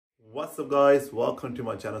What's up guys, welcome to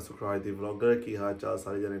my channel Sukhraaj the vlogger। की हाल चाल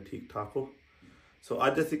सारे जने ठीक ठाक हो। सो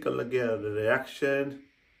अज असीं कर लगे reaction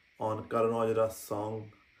on Karan Aujla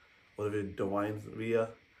song और डिवाइन भी आ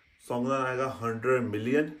सॉन्ग का हैगा 100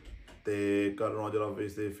 मिलियन ते करण औजला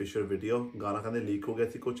इसकी ऑफिशियल वीडियो गाना कहते लीक हो गया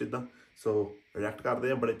सी कुछ इदा। सो रिएक्ट करते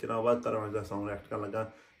हैं बड़े चिरों बाद करण औजला सॉन्ग रिएक्ट कर लगा।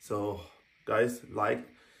 So guys like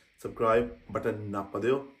subscribe button नप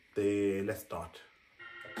दियो ते लेट्स स्टार्ट।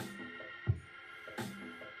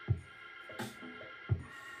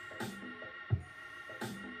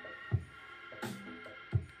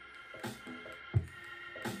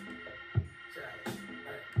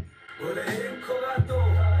 बोले एक होगा दो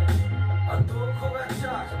और दो होगा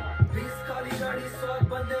चार, 20 काली गाड़ी 100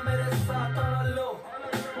 बंदे मेरे साथ आना लो,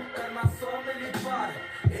 करना 100 मिली पार,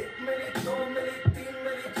 1 मिली 2 मिली 3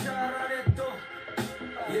 मिली 4 आने दो,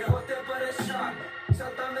 ये होते परेशान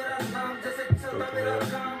चलता मेरा नाम जैसे चलता मेरा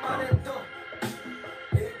काम आने दो,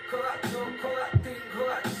 एक होगा 2 होगा 3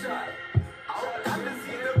 होगा 4 आओ कल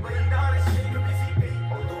सीधे बलिदान शेख भी सी गई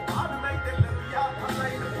और तो बाद में ते लबिया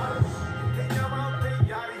भलाई भर के जावा उठे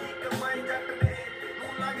यार ही कमाई जट ने तेनू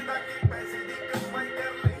लगदा कि पैसे दी कमाई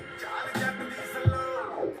कर ले चाल जट दी सलो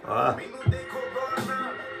मेनू देखो गौर ना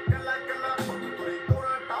कला कला पुत तुरे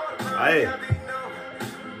तोरा टावर ना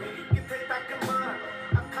मेरी किथे तक मार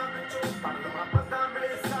अखां विचों पड़वा पता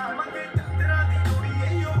मिले सा मंगे चादरा दी जोड़ी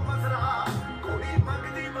एयो मसरा कोड़ी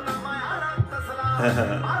मंगदी बदामा यारा तसला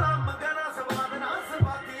आला मगना सवादना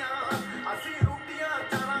सवातियां असी रोटियां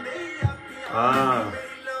चारा दे आतियां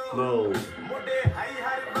मोडे हाई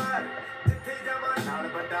हर बार जिथे जावा नाल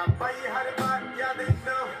बड़ा पाई हर बार याद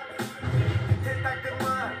नो किथे तक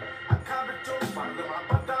मार अखां विचों पड़वा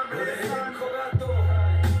पता मिले सा होगा दो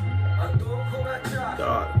और दो होगा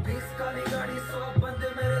चार, 20 काली गाड़ी 100 बंदे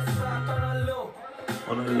मेरे साथ आना लो,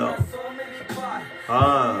 100 मिली पार,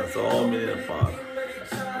 हाँ 100 मिलियन पार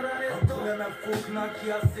मैं फूकना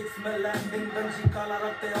किया 6 में लैंडिंग बंजी काला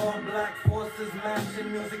रखते और ब्लैक फोर्सेस मैंशन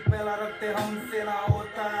म्यूजिक मेला रखते हमसे ना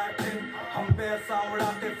होता एक्टिंग हम पैसा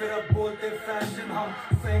उड़ाते फिर अब बोलते फैशन हम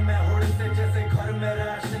सही में होड़ से जैसे घर में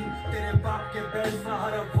राशन तेरे बाप के बेड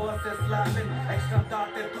सहारा वर्स से स्लैपिंग एक्स्ट्रा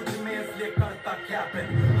दाते तुझ में इसलिए करता कैपिंग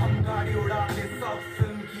हम गाड़ी उड़ाते सब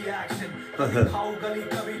फिल्म की एक्शन कभी खाओ गली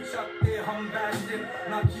कभी चकते हम बैशन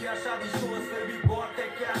ना किया शादी शोज फिर भी बहुत है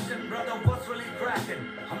कैशन ब्रदर व्हाट्स रियली क्रैकिंग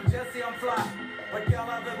हम जैसे हम फ्लाई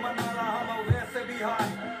पटियाला पे मनाला हम वैसे भी हाई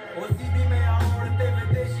ओसीबी में औरते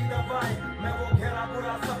विदेशी दवाई मैं वो घेरा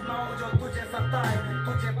बुरा सपना हूँ जो तुझे सताए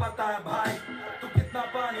तुझे पता है भाई तू कितना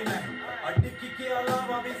पानी में और डिक्की के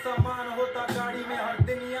अलावा भी सामान होता गाड़ी में हर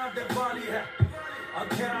दिन यहाँ दिवाली है और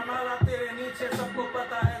घेरा नाला तेरे नीचे सबको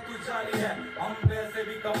पता है तू जाली है हम वैसे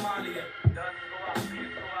भी कमा लिए 10 हुआ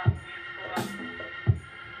 20 हुआ 30 हुआ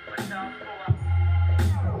 50 हुआ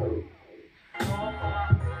 100 हुआ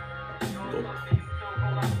 200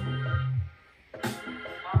 300 हुआ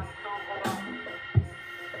 500 हुआ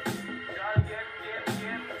चल गेम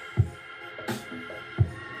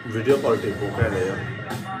वीडियो क्वालिटी को कह ले यार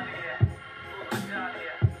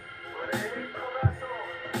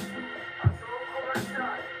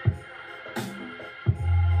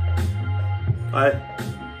आए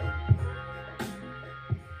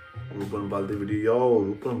रूपन बाल दी वीडियो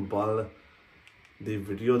रूपन बाल the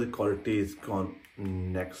video the quality is gone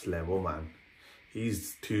next level man, he's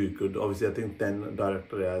too good। obviously I think 10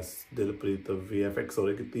 director as Dilpreet VFX हो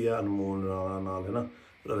रही कितनी है अनमोल राणा नाल है ना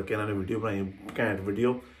रल के इन्होंने वीडियो बनाई कैंट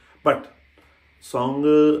वीडियो बट सॉन्ग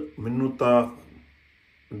मैनू तो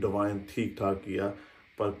डिवाइन ठीक ठाक किया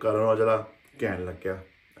पर करण औजला कैंट लग गया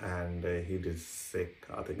and he did sick।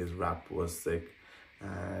 I think his rap was sick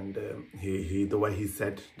and he the way he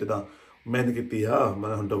said जिदा मेहनत की हाँ मैं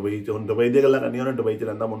हम दुबई दी गल्लां करनियां उन्हें दुबई च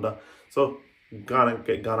रहिंदा मुंडा। सो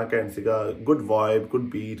गाना कैंट सीगा, good vibe good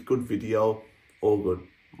beat good video ओ गुड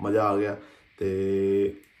मज़ा आ गया ते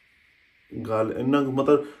गल इन्ना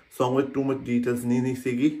मतलब सॉन्ग में टू मच डिटेल्स नहीं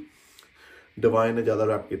सीगी। डिवाइन ने ज़्यादा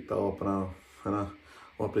रैप किया वो अपना है ना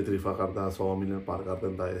वो अपनी तरीफा करता 100 मिलियन पार कर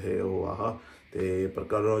दिंदा है वो आह ते पर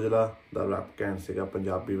करण औजला दा रैप कैंट सीगा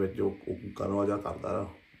पंजाबी में जो करण औजला करता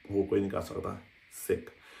वो कोई नहीं कर सकता सिक।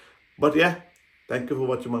 But yeah, thank you for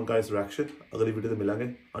watching my guys reaction। अगली वीडियो में मिलेंगे।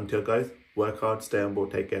 Until guys, work hard, stay on board,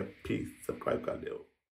 take care, peace, subscribe कर लियो।